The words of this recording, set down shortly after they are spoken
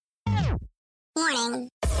Warning.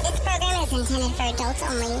 This program is intended for adults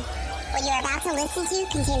only. What you're about to listen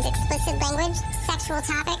to contains explicit language, sexual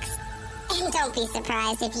topics, and don't be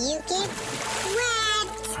surprised if you get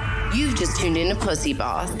wet. You've just tuned in to Pussy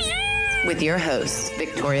Boss with your host,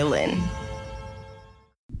 Victoria Lynn.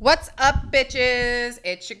 What's up, bitches?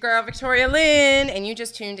 It's your girl, Victoria Lynn, and you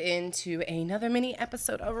just tuned in to another mini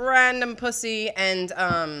episode of Random Pussy, and,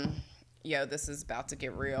 yo, this is about to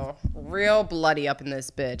get real bloody up in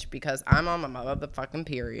this bitch because I'm on my motherfucking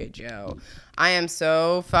period, yo. I am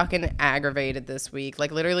so fucking aggravated this week.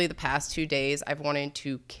 Like, literally the past 2 days, I've wanted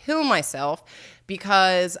to kill myself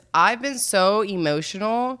because I've been so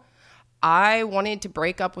emotional. I wanted to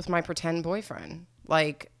break up with my pretend boyfriend.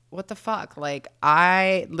 Like, what the fuck? Like,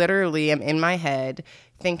 I literally am in my head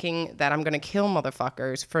thinking that I'm gonna kill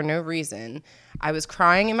motherfuckers for no reason. I was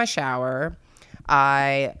crying in my shower.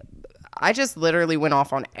 I just literally went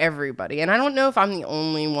off on everybody. And I don't know if I'm the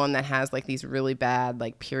only one that has like these really bad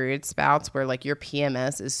like period spouts where like your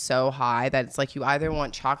PMS is so high that it's like you either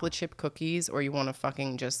want chocolate chip cookies or you want to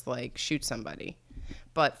fucking just like shoot somebody.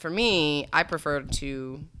 But for me, I prefer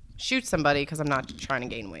to shoot somebody because I'm not trying to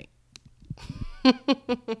gain weight.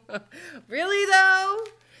 Really though?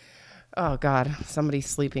 Oh God, somebody's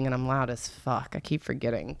sleeping and I'm loud as fuck. I keep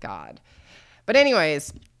forgetting. God. But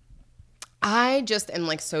anyways, I just am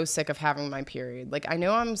like so sick of having my period. Like, I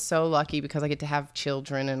know I'm so lucky because I get to have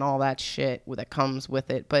children and all that shit that comes with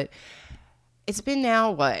it. But it's been now,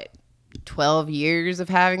 what, 12 years of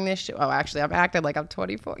having this shit? Oh, actually, I'm acting like I'm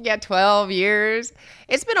 24. Yeah, 12 years.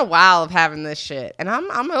 It's been a while of having this shit. And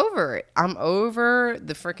I'm over it. I'm over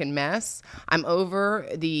the freaking mess. I'm over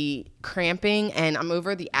the cramping. And I'm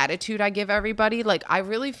over the attitude I give everybody. Like, I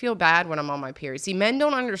really feel bad when I'm on my period. See, men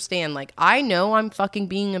don't understand. Like, I know I'm fucking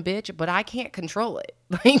being a bitch, but I can't control it.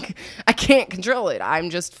 Like, I can't control it. I'm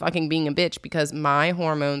just fucking being a bitch because my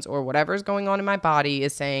hormones or whatever's going on in my body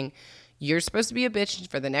is saying, you're supposed to be a bitch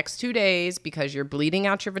for the next 2 days because you're bleeding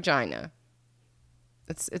out your vagina.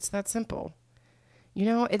 It's that simple. You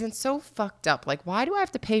know, it's so fucked up. Like, why do I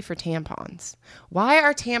have to pay for tampons? Why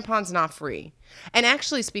are tampons not free? And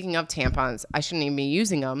actually, speaking of tampons, I shouldn't even be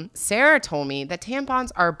using them. Sarah told me that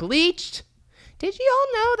tampons are bleached. Did you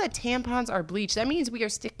all know that tampons are bleached? That means we are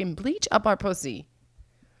sticking bleach up our pussy.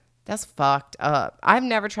 That's fucked up. I've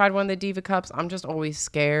never tried one of the Diva Cups. I'm just always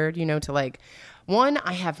scared, you know, to like... One,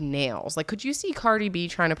 I have nails. Like, could you see Cardi B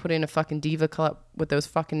trying to put in a fucking Diva Cup with those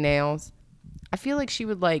fucking nails? I feel like she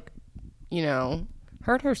would, like, you know,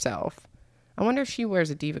 hurt herself. I wonder if she wears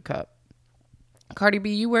a Diva Cup. Cardi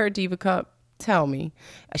B, you wear a Diva Cup? Tell me.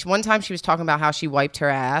 One time she was talking about how she wiped her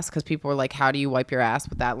ass because people were like, how do you wipe your ass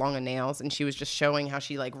with that long of nails? And she was just showing how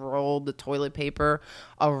she, like, rolled the toilet paper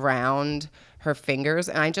around her fingers.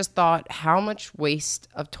 And I just thought how much waste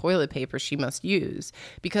of toilet paper she must use,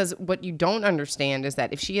 because what you don't understand is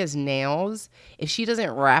that if she has nails, if she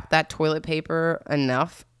doesn't wrap that toilet paper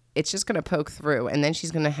enough, it's just going to poke through and then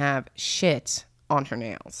she's going to have shit on her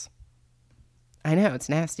nails. I know, it's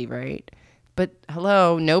nasty, right? But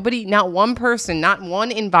hello, nobody, not one person, not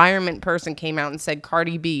one environment person came out and said,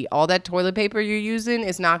 Cardi B, all that toilet paper you're using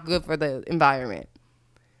is not good for the environment.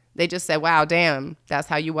 They just said, wow, damn, that's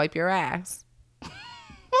how you wipe your ass.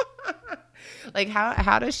 Like,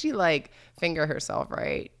 how does she, like, finger herself,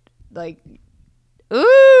 right? Like,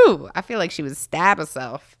 ooh, I feel like she would stab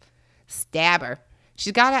herself. Stab her.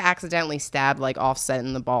 She's got to accidentally stab, like, Offset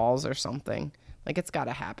in the balls or something. Like, it's got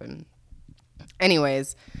to happen.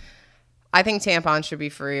 Anyways, I think tampons should be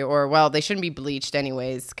free, or, well, they shouldn't be bleached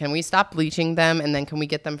anyways. Can we stop bleaching them, and then can we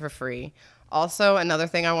get them for free? Also, another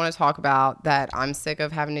thing I want to talk about that I'm sick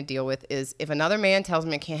of having to deal with is if another man tells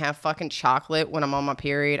me I can't have fucking chocolate when I'm on my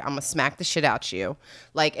period, I'm going to smack the shit out you.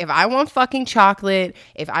 Like, if I want fucking chocolate,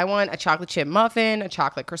 if I want a chocolate chip muffin, a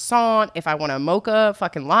chocolate croissant, if I want a mocha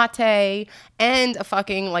fucking latte, and a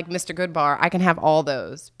fucking, like, Mr. Goodbar, I can have all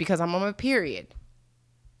those because I'm on my period.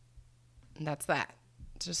 And that's that.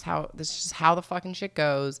 This is just how the fucking shit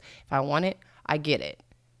goes. If I want it, I get it.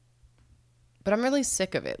 But I'm really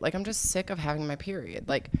sick of it. Like, I'm just sick of having my period.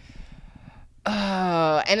 Like,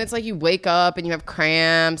 and it's like you wake up and you have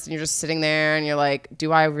cramps and you're just sitting there and you're like,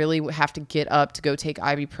 do I really have to get up to go take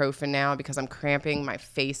ibuprofen now because I'm cramping my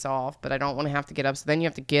face off, but I don't want to have to get up. So then you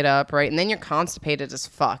have to get up, right? And then you're constipated as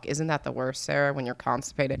fuck. Isn't that the worst, Sarah, when you're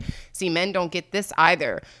constipated? See, men don't get this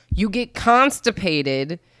either. You get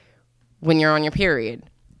constipated when you're on your period.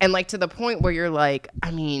 And, like, to the point where you're like,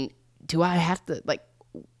 I mean, do I have to, like,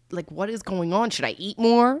 what is going on? Should I eat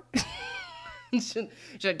more? should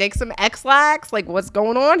I take some X-Lax? Like, what's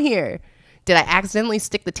going on here? Did I accidentally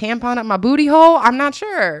stick the tampon up my booty hole? I'm not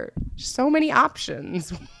sure. So many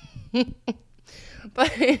options.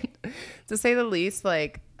 But to say the least.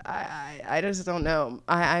 Like, I just don't know.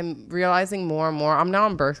 I'm realizing more and more. I'm not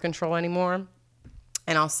on birth control anymore.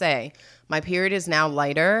 And I'll say, my period is now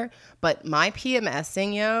lighter, but my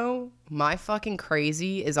PMSing, my fucking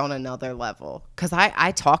crazy is on another level. Because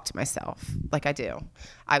I talk to myself like I do.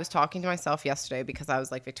 I was talking to myself yesterday because I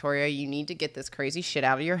was like, Victoria, you need to get this crazy shit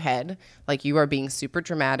out of your head. Like, you are being super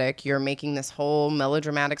dramatic. You're making this whole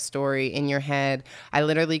melodramatic story in your head. I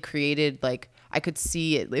literally created, like, I could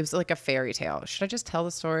see it. It was like a fairy tale. Should I just tell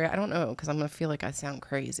the story? I don't know, because I'm going to feel like I sound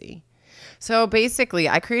crazy. So basically,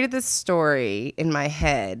 I created this story in my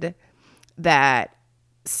head that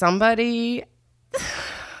somebody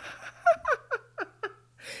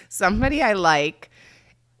I like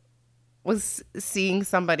was seeing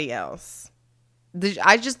somebody else.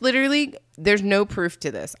 I just literally, there's no proof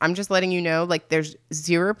to this. I'm just letting you know, like, there's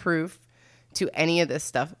zero proof to any of this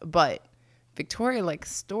stuff. But Victoria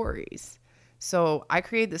likes stories. So I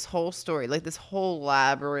created this whole story, like this whole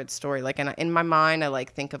elaborate story. Like, and in my mind, I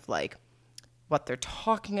like think of like what they're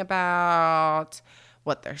talking about,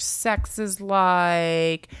 what their sex is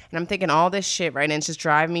like. And I'm thinking all this shit, right? And it's just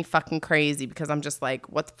driving me fucking crazy because I'm just like,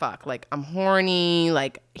 what the fuck? Like, I'm horny.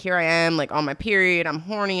 Like, here I am, like, on my period. I'm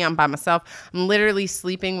horny. I'm by myself. I'm literally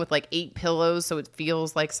sleeping with like 8 pillows. So it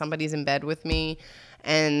feels like somebody's in bed with me.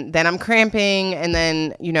 And then I'm cramping, and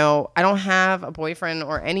then, I don't have a boyfriend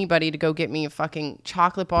or anybody to go get me a fucking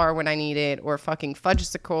chocolate bar when I need it, or fucking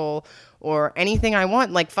fudgesicle, or anything I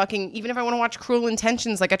want. Like, fucking, even if I want to watch Cruel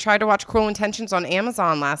Intentions, like, I tried to watch Cruel Intentions on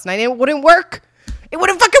Amazon last night, it wouldn't work. It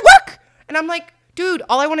wouldn't fucking work. And I'm like, dude,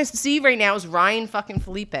 all I want to see right now is Ryan fucking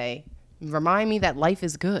Felipe. Remind me that life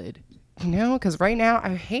is good, because right now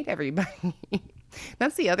I hate everybody.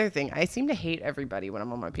 That's the other thing. I seem to hate everybody when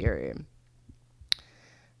I'm on my period.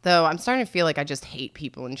 Though I'm starting to feel like I just hate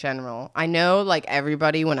people in general. I know, like,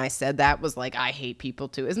 everybody when I said that was like, I hate people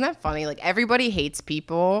too. Isn't that funny? Like, everybody hates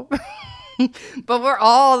people, but we're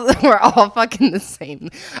all fucking the same.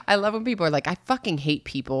 I love when people are like, I fucking hate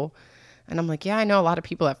people. And I'm like, yeah, I know a lot of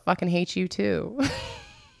people that fucking hate you too.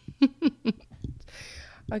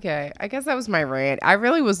 Okay, I guess that was my rant. I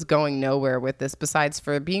really was going nowhere with this besides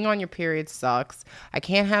for being on your period sucks. I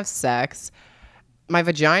can't have sex. My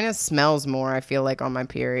vagina smells more, I feel like, on my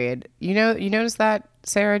period. You notice that,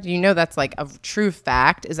 Sarah? Do you know that's like a true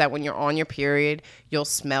fact, is that when you're on your period, you'll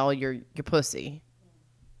smell your pussy.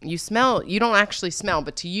 You don't actually smell,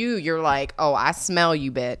 but to you, you're like, oh, I smell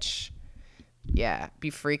you, bitch. Yeah, be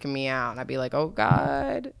freaking me out. And I'd be like, oh,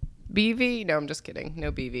 God. BV? No, I'm just kidding. No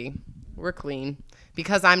BV. We're clean.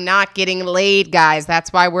 Because I'm not getting laid, guys.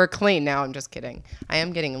 That's why we're clean. No, I'm just kidding. I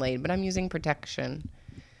am getting laid, but I'm using protection.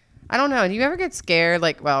 I don't know. Do you ever get scared?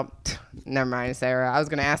 Like, well, never mind, Sarah. I was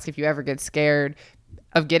going to ask if you ever get scared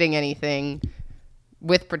of getting anything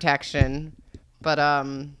with protection. But,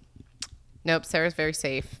 nope, Sarah's very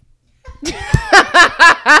safe. That's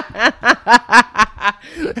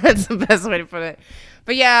the best way to put it.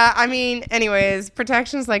 But yeah, I mean, anyways,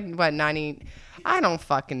 protection's like, what, 90? I don't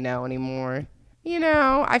fucking know anymore.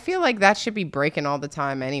 I feel like that should be breaking all the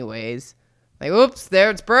time anyways. Like, oops, there,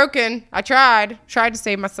 it's broken. I tried to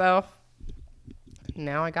save myself.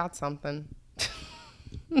 Now I got something.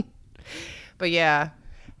 But yeah,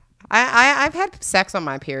 I've had sex on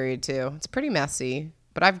my period too. It's pretty messy,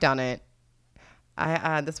 but I've done it.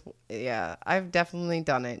 I've definitely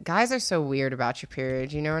done it. Guys are so weird about your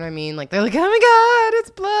period. You know what I mean? Like, they're like, oh my God,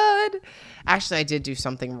 it's blood. Actually, I did do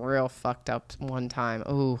something real fucked up one time.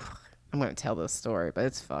 Ooh, I'm going to tell this story, but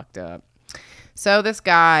it's fucked up. So this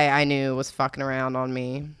guy I knew was fucking around on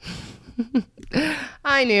me.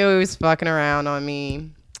 I knew he was fucking around on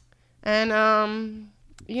me. And,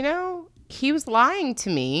 he was lying to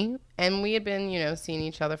me. And we had been, seeing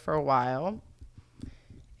each other for a while.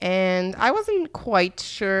 And I wasn't quite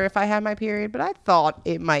sure if I had my period, but I thought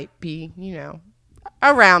it might be,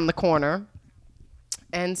 around the corner.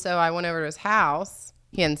 And so I went over to his house.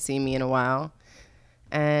 He hadn't seen me in a while.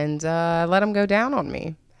 And let him go down on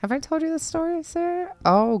me. Have I told you this story, Sarah?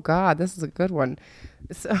 Oh, God, this is a good one.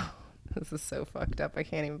 So, this is so fucked up. I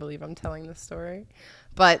can't even believe I'm telling this story.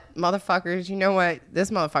 But, motherfuckers, you know what? This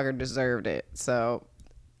motherfucker deserved it. So,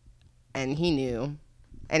 and he knew.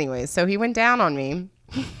 Anyways, so he went down on me.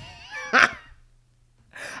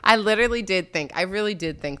 I really did think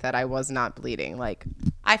that I was not bleeding. Like,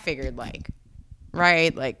 I figured, like,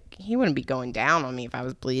 right? Like, he wouldn't be going down on me if I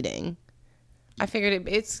was bleeding. I figured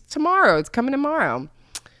it's tomorrow. It's coming tomorrow.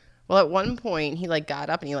 Well, at one point, he, like, got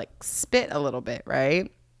up and he, like, spit a little bit, right?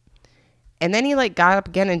 And then he, like, got up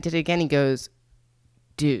again and did it again. He goes,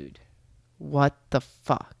 dude, what the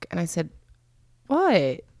fuck? And I said,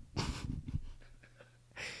 what?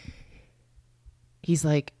 He's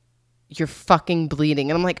like, you're fucking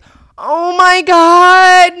bleeding. And I'm like, oh my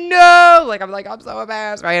God, no. Like, I'm so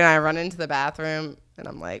embarrassed, right? And I run into the bathroom and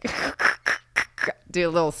I'm like, do a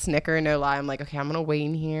little snicker, no lie. I'm like, okay, I'm going to wait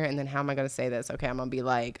in here. And then how am I going to say this? Okay, I'm going to be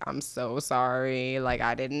like, I'm so sorry. Like,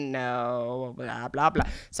 I didn't know, blah, blah, blah.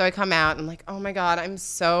 So I come out and I'm like, oh my God, I'm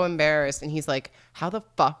so embarrassed. And he's like, how the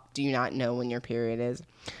fuck do you not know when your period is?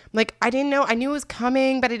 I'm like, I didn't know. I knew it was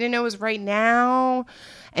coming, but I didn't know it was right now.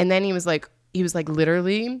 And then he was like,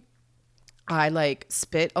 literally, I like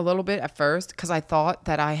spit a little bit at first because I thought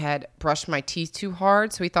that I had brushed my teeth too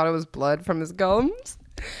hard. So he thought it was blood from his gums.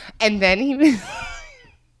 And then he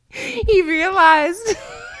realized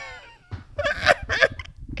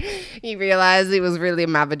it was really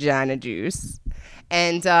my vagina juice.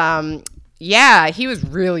 And yeah, he was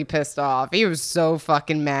really pissed off. He was so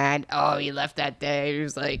fucking mad. Oh, he left that day. He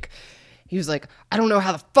was like, I don't know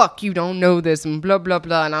how the fuck you don't know this and blah, blah,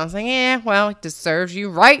 blah. And I was like, yeah, well, it deserves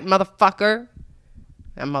you right, motherfucker.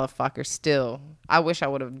 That motherfucker still. I wish I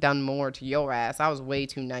would have done more to your ass. I was way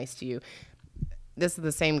too nice to you. This is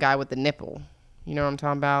the same guy with the nipple. You know what I'm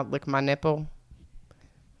talking about? Lick my nipple.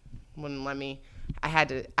 Wouldn't let me. I had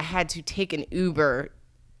to take an Uber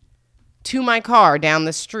to my car down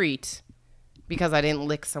the street because I didn't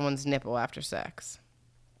lick someone's nipple after sex.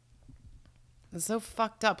 It's so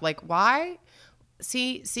fucked up. Like, why?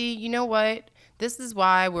 See, you know what? This is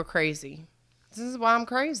why we're crazy. This is why I'm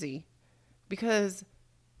crazy. Because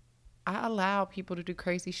I allow people to do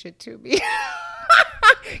crazy shit to me.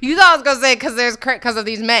 You thought I was going to say because of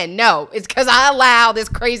these men. No, it's because I allow this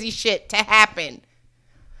crazy shit to happen.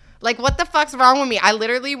 Like, what the fuck's wrong with me? I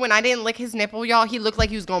literally, when I didn't lick his nipple, y'all, he looked like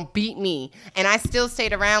he was going to beat me. And I still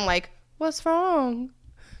stayed around like, what's wrong?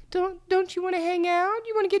 Don't you want to hang out?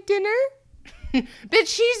 You want to get dinner?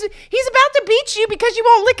 Bitch, he's about to beat you because you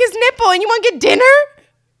won't lick his nipple and you want to get dinner?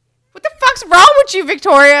 What the fuck's wrong with you,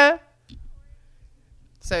 Victoria?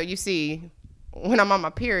 So you see, when I'm on my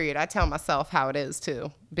period, I tell myself how it is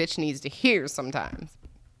too. Bitch needs to hear sometimes.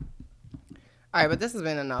 All right, but this has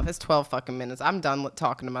been enough. It's 12 fucking minutes. I'm done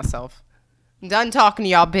talking to myself. I'm done talking to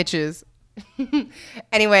y'all bitches.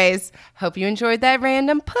 Anyways, hope you enjoyed that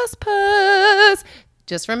random puss.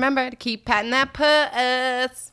 Just remember to keep patting that puss.